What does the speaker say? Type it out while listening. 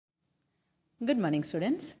Good morning,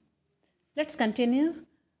 students. Let's continue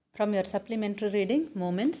from your supplementary reading,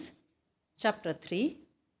 Moments, Chapter 3,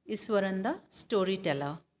 Iswaran the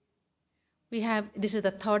Storyteller. This is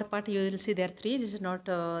the third part. You will see there are three. This is not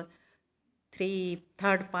third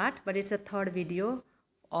part, but it's a third video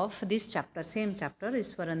of this chapter, same chapter,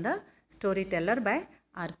 Iswaran the Storyteller by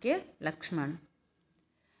R.K. Lakshman.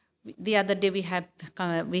 The other day we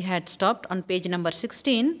had stopped on page number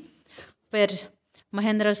 16, where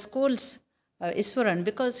Mahendra scolds Iswaran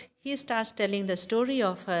because he starts telling the story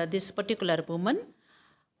of this particular woman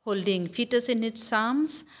holding fetus in its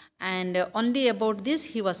arms, and only about this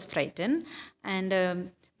he was frightened,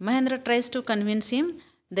 and Mahendra tries to convince him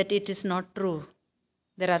that it is not true.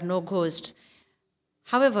 There are no ghosts.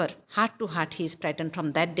 However, heart to heart he is frightened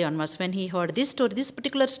from that day onwards. When he heard this story, this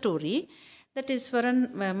particular story, that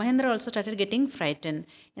Iswaran, Mahendra also started getting frightened.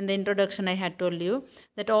 In the introduction I had told you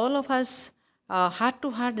that all of us, heart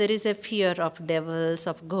to heart, there is a fear of devils,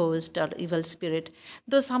 of ghosts or evil spirit.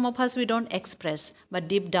 Though some of us we don't express, but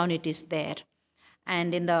deep down it is there.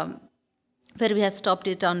 And in the where we have stopped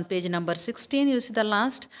it on page number 16, you see the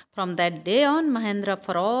last. From that day on, Mahendra,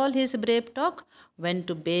 for all his brave talk, went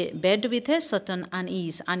to bed with a certain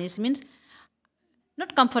unease. Unease means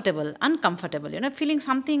not comfortable, uncomfortable, feeling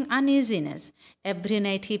something uneasiness. Every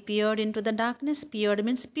night he peered into the darkness. Peered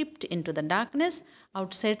means peeped into the darkness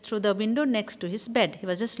outside through the window next to his bed. He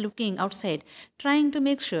was just looking outside, trying to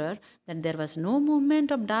make sure that there was no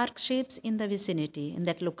movement of dark shapes in the vicinity, in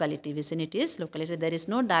that locality. Locality, there is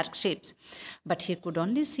no dark shapes. But he could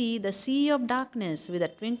only see the sea of darkness with the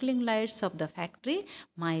twinkling lights of the factory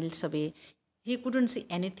miles away. He couldn't see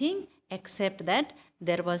anything except that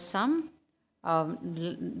there was some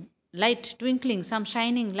light twinkling, some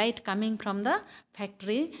shining light coming from the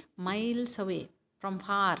factory miles away, from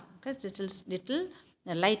far. Because little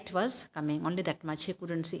light was coming, only that much. He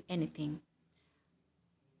couldn't see anything.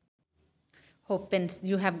 Hope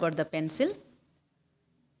you have got the pencil.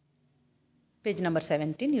 Page number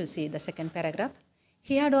 17, you see the second paragraph.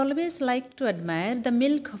 He had always liked to admire the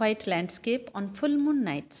milk-white landscape on full moon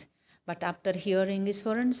nights, but after hearing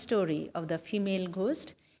Iswaran's story of the female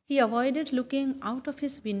ghost, he avoided looking out of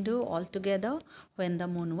his window altogether when the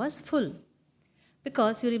moon was full.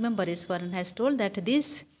 Because you remember, Iswaran has told that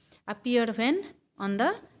this appeared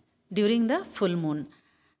during the full moon.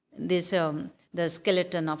 This the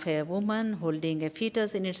skeleton of a woman holding a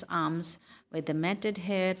fetus in its arms with the matted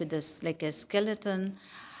hair, with this like a skeleton.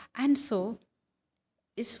 And so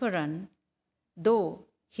Iswaran, though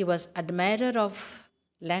he was admirer of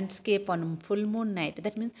landscape on full moon night,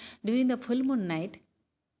 that means during the full moon night,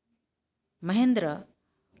 Mahendra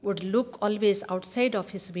would look always outside of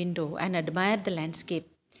his window and admire the landscape.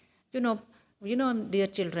 You know, dear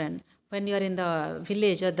children, when you are in the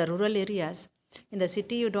village or the rural areas, in the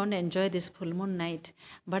city you don't enjoy this full moon night.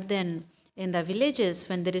 But then in the villages,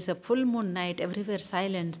 when there is a full moon night, everywhere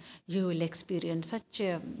silence, you will experience such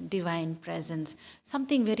a divine presence.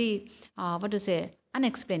 Something very,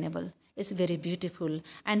 unexplainable. It's very beautiful,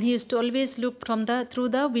 and he used to always look through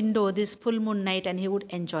the window this full moon night, and he would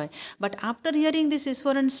enjoy. But after hearing this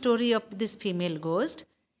Iswaran story of this female ghost,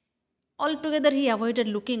 altogether he avoided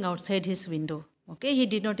looking outside his window. Okay, he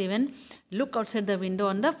did not even look outside the window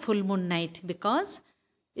on the full moon night, because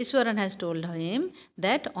Iswaran has told him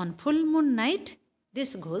that on full moon night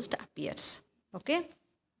this ghost appears. Okay.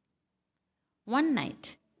 One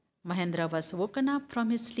night, Mahendra was woken up from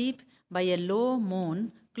his sleep by a low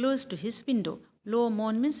moan close to his window. Low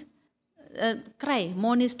moan means cry.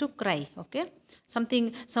 Moan is to cry. Okay.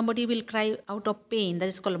 Somebody will cry out of pain. That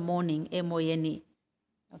is called moaning. M-O-N-E.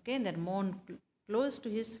 Okay. That moan close to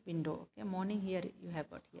his window. Okay. Moaning here you have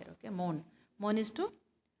got here. Okay. Moan. Moan is to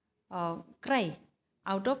cry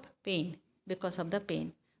out of pain, because of the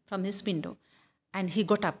pain, from his window. And he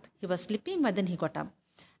got up. He was sleeping, but then he got up.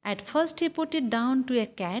 At first he put it down to a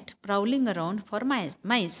cat prowling around for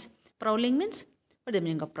mice. Prowling means, what is the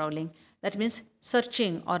meaning of prowling? That means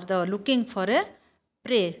searching or looking for a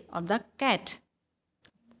prey of the cat.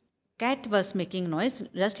 Cat was making noise,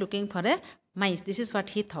 just looking for a mice. This is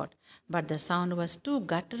what he thought. But the sound was too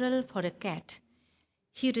guttural for a cat.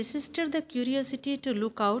 He resisted the curiosity to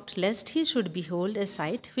look out, lest he should behold a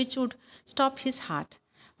sight which would stop his heart.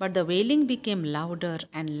 But the wailing became louder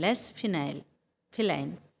and less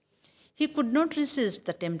feline. He could not resist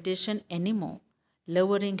the temptation any more.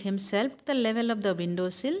 Lowering himself to the level of the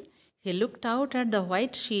windowsill, he looked out at the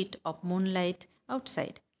white sheet of moonlight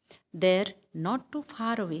outside. There, not too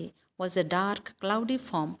far away, was a dark, cloudy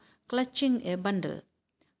form clutching a bundle.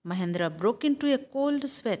 Mahendra broke into a cold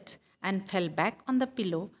sweat and fell back on the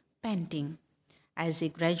pillow, panting. As he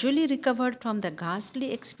gradually recovered from the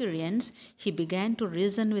ghastly experience, he began to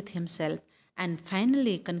reason with himself and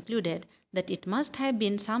finally concluded that it must have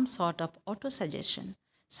been some sort of autosuggestion,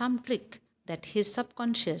 some trick that his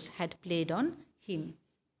subconscious had played on him.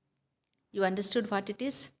 You understood what it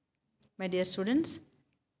is, my dear students?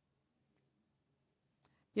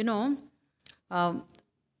 You know, uh,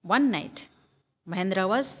 one night Mahendra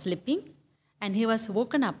was sleeping and he was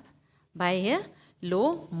woken up by a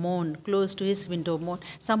low moan close to his window.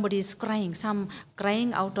 Somebody is crying, some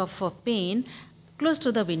crying out of pain close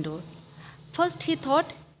to the window. First he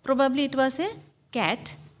thought probably it was a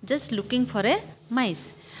cat just looking for a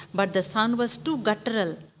mice, but the sound was too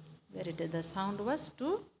guttural. Where it is, the sound was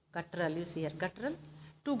too guttural. You see here, guttural.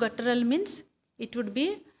 Too guttural means it would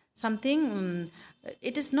be something.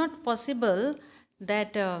 It is not possible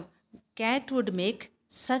that a cat would make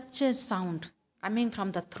such a sound coming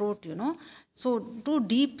from the throat, So too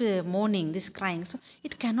deep moaning, this crying. So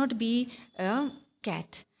it cannot be a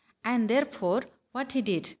cat. And therefore, what he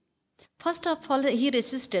did? First of all, he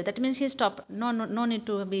resisted. That means he stopped. No need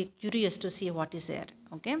to be curious to see what is there.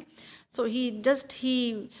 Okay. So he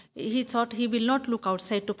thought he will not look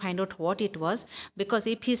outside to find out what it was, because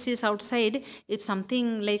if he sees outside, if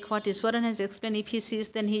something like what Iswaran has explained, if he sees,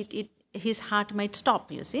 then his heart might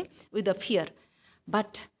stop, you see, with the fear.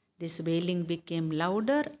 But this wailing became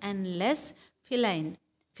louder and less feline.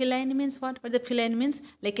 Feline means what? But the feline means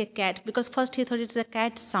like a cat, because first he thought it's a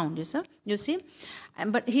cat sound, you see.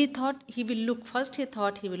 But he thought he will look, first he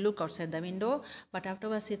thought he will look outside the window, but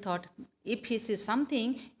afterwards he thought if he sees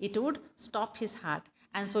something, it would stop his heart.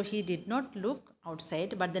 And so he did not look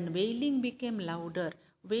outside, but then wailing became louder.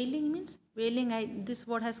 Wailing means, this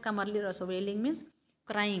word has come earlier also. Wailing means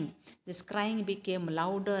crying. This crying became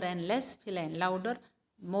louder and less feline, louder,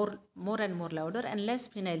 more and more louder, and less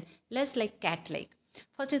feline, less like cat-like.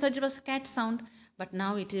 First he thought it was a cat sound, but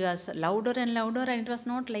now it was louder and louder, and it was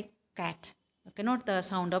not like cat. Okay, not the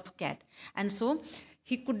sound of cat. And so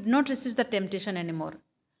he could not resist the temptation anymore.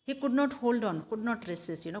 He could not hold on, could not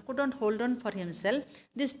resist, could not hold on for himself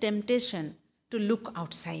this temptation to look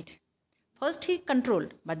outside. First he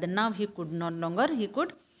controlled, but then now he could no longer, he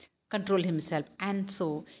could control himself. And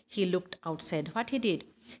so he looked outside. What he did?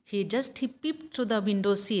 He peeped through the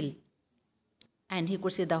window sill, and he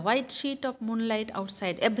could see the white sheet of moonlight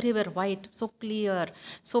outside, everywhere white, so clear,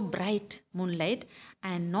 so bright moonlight.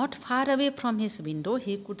 And not far away from his window,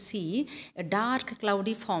 he could see a dark,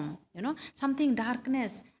 cloudy form, something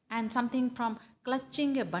darkness, and something from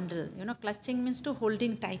clutching a bundle. Clutching means to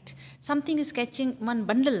holding tight. Something is catching one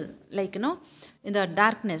bundle, like, in the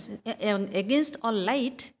darkness. Against all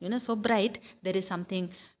light, so bright, there is something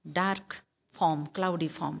dark form, cloudy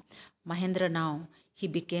form. Mahendra now, he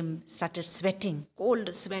started sweating,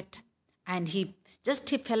 cold sweat, and he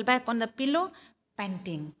fell back on the pillow,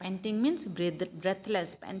 panting. Panting means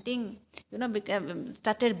breathless, panting,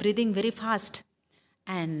 started breathing very fast,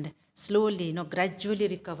 and slowly, gradually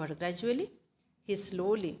recovered. Gradually, he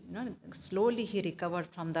slowly he recovered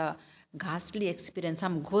from the ghastly experience,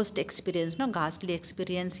 some ghost experience, ghastly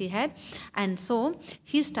experience he had. And so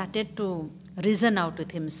he started to reason out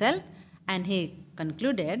with himself, and he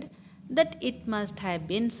concluded that it must have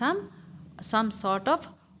been some sort of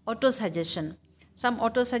autosuggestion. Some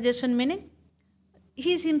autosuggestion meaning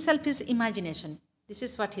his imagination. This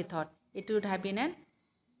is what he thought. It would have been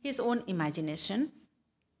his own imagination.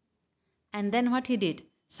 And then what he did?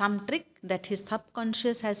 Some trick that his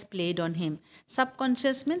subconscious has played on him.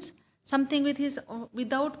 Subconscious means something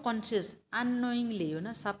without conscious, unknowingly,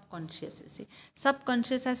 subconscious, you see.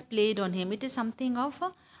 Subconscious has played on him. It is something of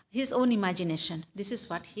his own imagination. This is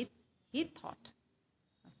what he thought.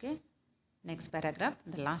 Okay. Next paragraph,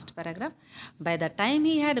 the last paragraph. By the time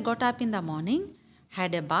he had got up in the morning,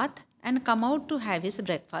 had a bath, and come out to have his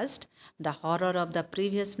breakfast, the horror of the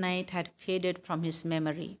previous night had faded from his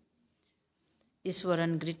memory.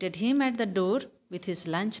 Iswaran greeted him at the door with his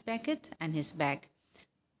lunch packet and his bag.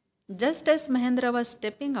 Just as Mahendra was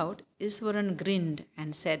stepping out, Iswaran grinned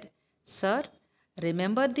and said, "Sir,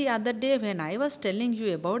 remember the other day when I was telling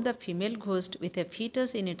you about the female ghost with a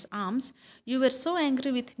fetus in its arms? You were so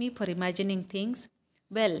angry with me for imagining things.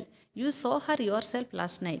 Well, you saw her yourself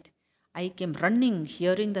last night. I came running,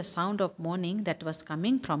 hearing the sound of moaning that was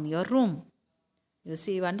coming from your room." You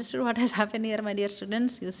see, you understood what has happened here, my dear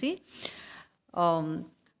students? You see,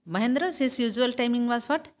 Mahendra's his usual timing was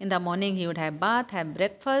what? In the morning he would have bath, have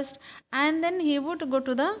breakfast, and then he would go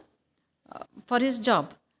to the for his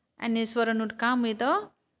job. And Iswaran would come with a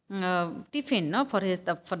tiffin, for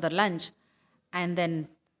the lunch, and then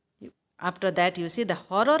after that, you see, the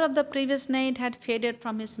horror of the previous night had faded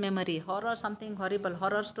from his memory. Horror, something horrible,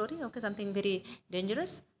 horror story, okay, something very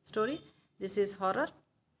dangerous story. This is horror.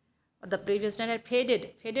 The previous night had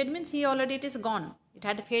faded. Faded means he already, it is gone. It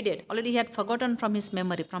had faded. Already he had forgotten from his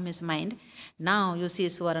memory, from his mind. Now you see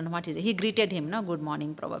Iswaran, what is it? He greeted him, no, good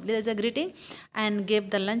morning probably. There's a greeting, and gave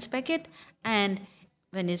the lunch packet. And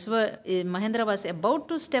when Mahendra was about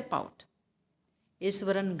to step out,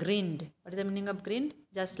 Iswaran grinned. What is the meaning of grinned?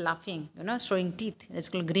 Just laughing, showing teeth. It's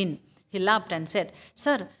called grin. He laughed and said,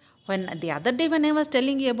 "Sir, when the other day when I was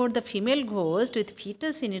telling you about the female ghost with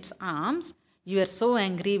fetus in its arms, you were so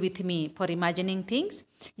angry with me for imagining things.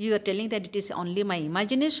 You were telling that it is only my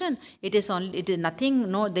imagination. It is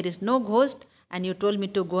nothing. No, there is no ghost. And you told me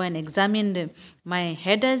to go and examine my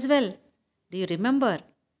head as well. Do you remember?"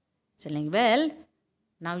 Telling, "Well,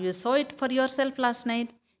 now you saw it for yourself last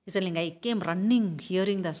night." He's telling, "I came running,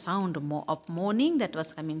 hearing the sound of moaning that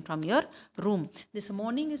was coming from your room." This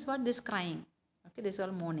moaning is what? This crying. Okay, this is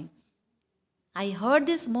all moaning. "I heard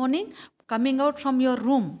this moaning coming out from your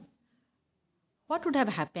room." What would have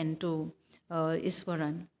happened to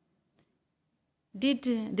Iswaran? Did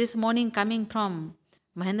this moaning coming from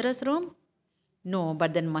Mahendra's room? No,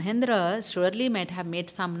 but then Mahendra surely might have made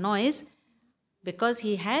some noise because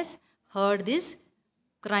he has heard this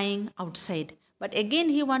crying outside. But again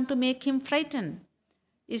he wants to make him frightened.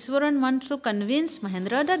 Iswaran wants to convince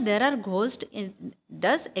Mahendra that there are ghosts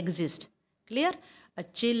does exist. Clear? A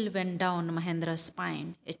chill went down Mahendra's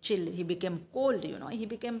spine. A chill. He became cold, He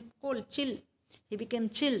became cold, chill. He became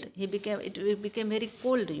chilled. It became very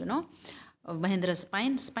cold, Mahendra's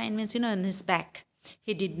spine. Spine means, in his back.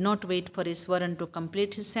 He did not wait for Iswaran to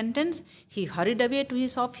complete his sentence. He hurried away to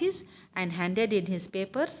his office and handed in his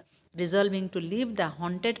papers, resolving to leave the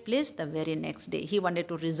haunted place the very next day. He wanted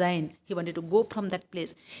to resign. He wanted to go from that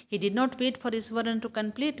place. He did not wait for Iswaran to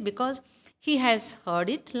complete because he has heard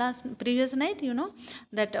it previous night,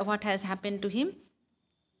 that what has happened to him.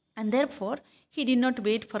 And therefore, he did not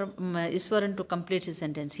wait for Iswaran to complete his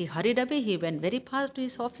sentence. He hurried away. He went very fast to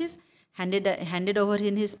his office, handed over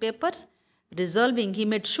in his papers, resolving, he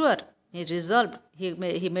made sure, he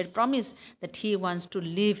made promise that he wants to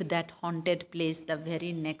leave that haunted place the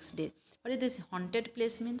very next day. What is this haunted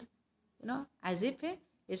place means? As if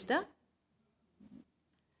it's the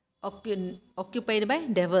occupied by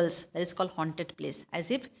devils. That is called haunted place.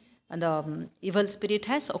 As if the evil spirit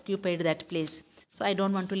has occupied that place. So I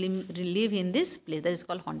don't want to live in this place. That is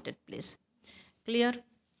called haunted place. Clear?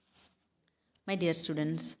 My dear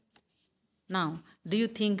students, now, do you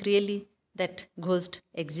think really that ghost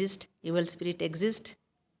exist, evil spirit exist?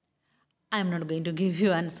 I am not going to give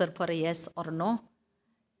you answer for a yes or no.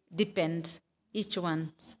 Depends each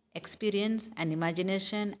one's experience and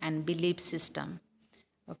imagination and belief system.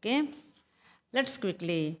 Okay, let's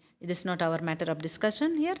quickly, this is not our matter of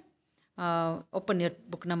discussion here. Open your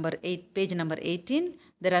book number 8, page number 18.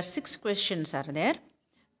 There are 6 questions are there.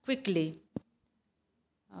 Quickly,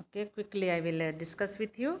 okay, quickly I will discuss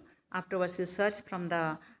with you. Afterwards you search from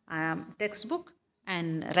the textbook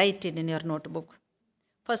and write it in your notebook.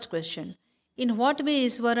 First question. In what way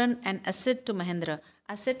is Iswaran an asset to Mahendra?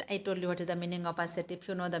 Asset, I told you what is the meaning of asset. If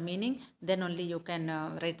you know the meaning, then only you can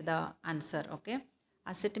write the answer. Okay.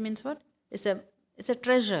 Asset means what? It's a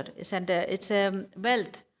treasure. It's a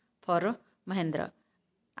wealth for Mahendra.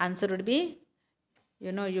 Answer would be,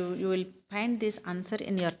 you will find this answer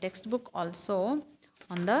in your textbook also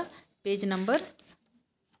on the page number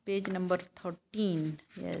 13.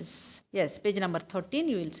 Yes, page number 13,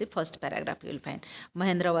 you will see first paragraph, you will find.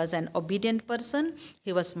 Mahendra was an obedient person.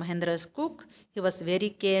 He was Mahendra's cook. He was very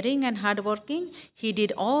caring and hardworking. He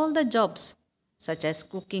did all the jobs such as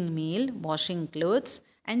cooking meal, washing clothes,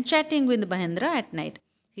 and chatting with Mahendra at night.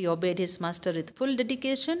 He obeyed his master with full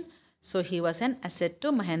dedication. So he was an asset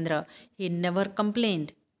to Mahendra. He never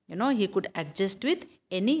complained. He could adjust with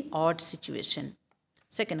any odd situation.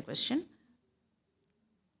 Second question.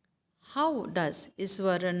 How does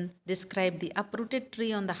Iswaran describe the uprooted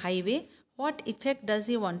tree on the highway? What effect does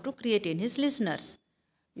he want to create in his listeners?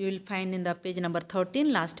 You will find in the page number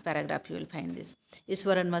 13, last paragraph, you will find this.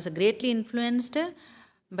 Iswaran was greatly influenced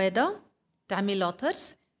by the Tamil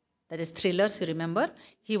authors, that is thrillers, you remember.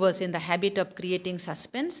 He was in the habit of creating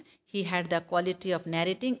suspense. He had the quality of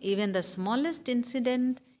narrating even the smallest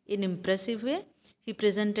incident in impressive way. He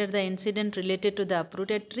presented the incident related to the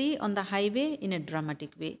uprooted tree on the highway in a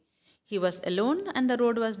dramatic way. He was alone and the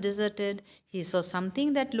road was deserted. He saw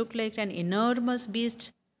something that looked like an enormous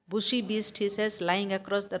beast, bushy beast, he says, lying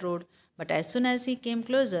across the road. But as soon as he came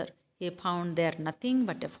closer, he found there nothing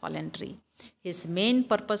but a fallen tree. His main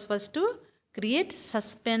purpose was to create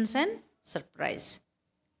suspense and surprise.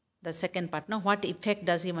 The second part, now what effect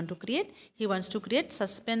does he want to create? He wants to create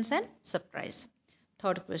suspense and surprise.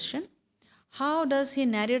 Third question, how does he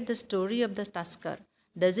narrate the story of the tusker?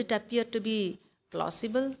 Does it appear to be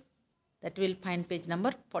plausible? That we'll find page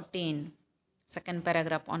number 14. Second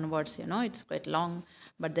paragraph onwards, it's quite long,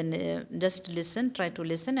 but then just listen, try to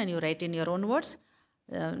listen, and you write in your own words,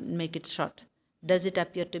 make it short. Does it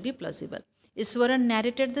appear to be plausible? Iswaran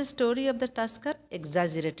narrated the story of the tusker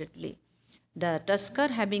exaggeratedly. The tusker,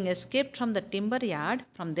 having escaped from the timber yard,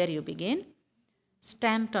 from there you begin,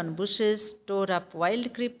 stamped on bushes, tore up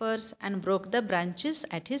wild creepers, and broke the branches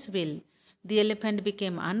at his will. The elephant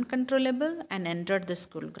became uncontrollable and entered the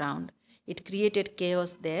school ground. It created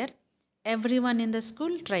chaos there. Everyone in the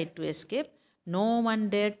school tried to escape. No one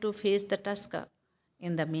dared to face the tusker.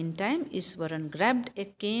 In the meantime, Iswaran grabbed a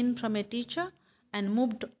cane from a teacher and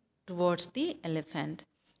moved towards the elephant.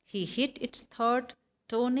 He hit its third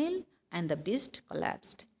toenail and the beast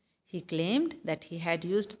collapsed. He claimed that he had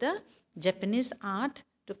used the Japanese art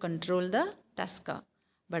to control the tusker.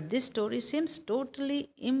 But this story seems totally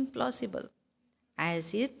implausible,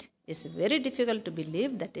 as it is very difficult to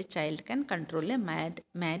believe that a child can control a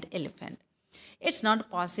mad elephant. It's not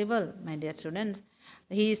possible, my dear students.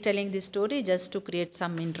 He is telling this story just to create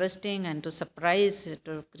some interesting and to surprise,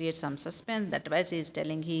 to create some suspense. That why he is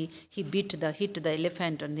telling he hit the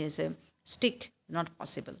elephant on his stick. Not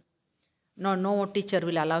possible. No teacher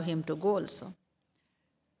will allow him to go also.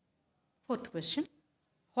 Fourth question.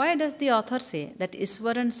 Why does the author say that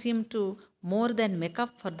Iswaran seemed to more than make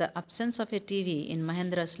up for the absence of a TV in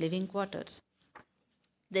Mahendra's living quarters?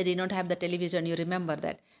 They did not have the television, you remember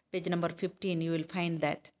that. Page number 15, you will find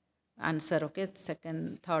that answer, okay?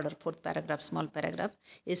 Second, third or fourth paragraph, small paragraph.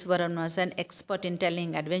 Iswaran was an expert in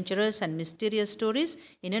telling adventurous and mysterious stories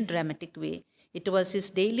in a dramatic way. It was his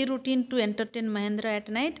daily routine to entertain Mahendra at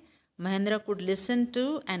night. Mahendra could listen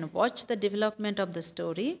to and watch the development of the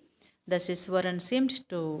story. Thus, Iswaran seemed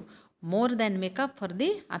to more than make up for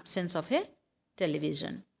the absence of a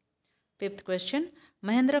television. Fifth question.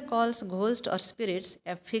 Mahendra calls ghosts or spirits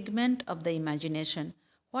a figment of the imagination.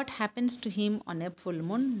 What happens to him on a full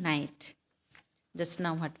moon night? Just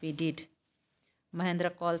now what we did. Mahendra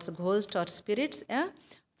calls ghosts or spirits a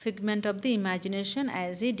figment of the imagination,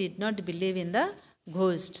 as he did not believe in the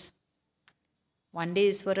ghosts. One day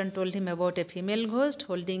Iswaran told him about a female ghost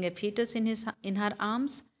holding a fetus in her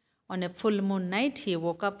arms. On a full moon night, he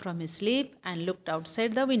woke up from his sleep and looked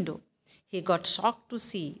outside the window. He got shocked to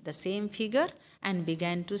see the same figure and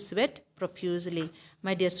began to sweat profusely.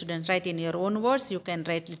 My dear students, write in your own words. You can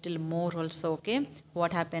write little more also, okay?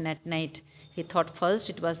 What happened at night? He thought first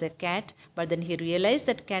it was a cat, but then he realized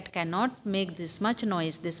that cat cannot make this much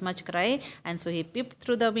noise, this much cry, and so he peeped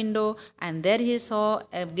through the window, and there he saw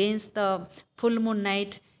against the full moon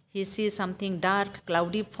night, he sees something dark,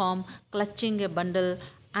 cloudy form clutching a bundle,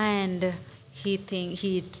 and he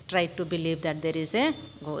tried to believe that there is a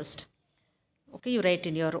ghost. Okay, you write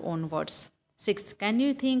in your own words. Sixth, can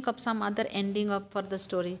you think of some other ending for the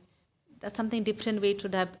story? That's something different way it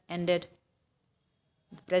should have ended.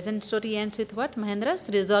 The present story ends with what? Mahendra's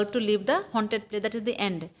resolve to leave the haunted place. That is the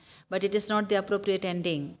end. But it is not the appropriate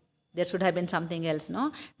ending. There should have been something else,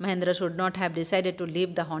 no? Mahendra should not have decided to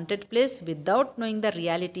leave the haunted place without knowing the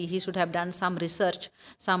reality. He should have done some research,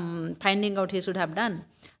 some finding out he should have done.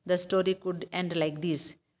 The story could end like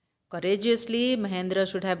this. Courageously, Mahendra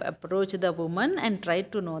should have approached the woman and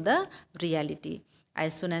tried to know the reality.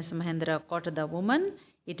 As soon as Mahendra caught the woman,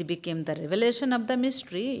 it became the revelation of the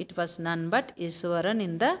mystery. It was none but Iswaran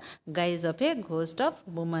in the guise of a ghost of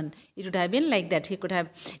woman. It would have been like that. He could have.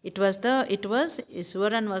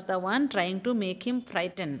 Iswaran was the one trying to make him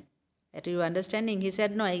frightened. Are you understanding? He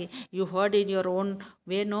said, no, you heard in your own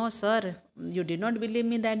way. No, sir, you did not believe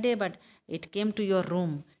me that day, but it came to your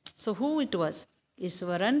room. So who it was?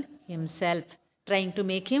 Iswaran himself, trying to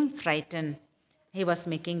make him frightened. He was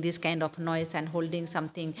making this kind of noise and holding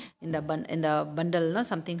something in the bundle, no,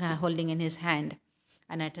 something holding in his hand.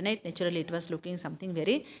 And at night, naturally, it was looking something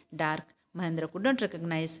very dark. Mahendra could not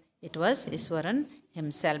recognize it was Iswaran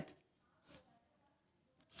himself.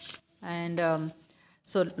 And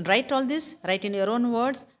so write all this, write in your own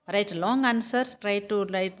words, write long answers, try to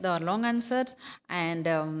write the long answers, and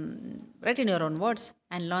write in your own words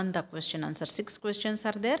and learn the question answer. 6 questions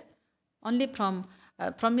are there. Only from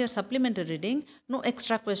your supplementary reading, no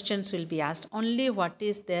extra questions will be asked. Only what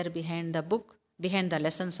is there behind the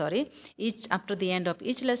lesson, Each after the end of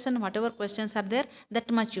each lesson, whatever questions are there,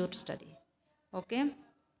 that much you study. Okay.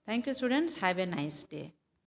 Thank you, students. Have a nice day.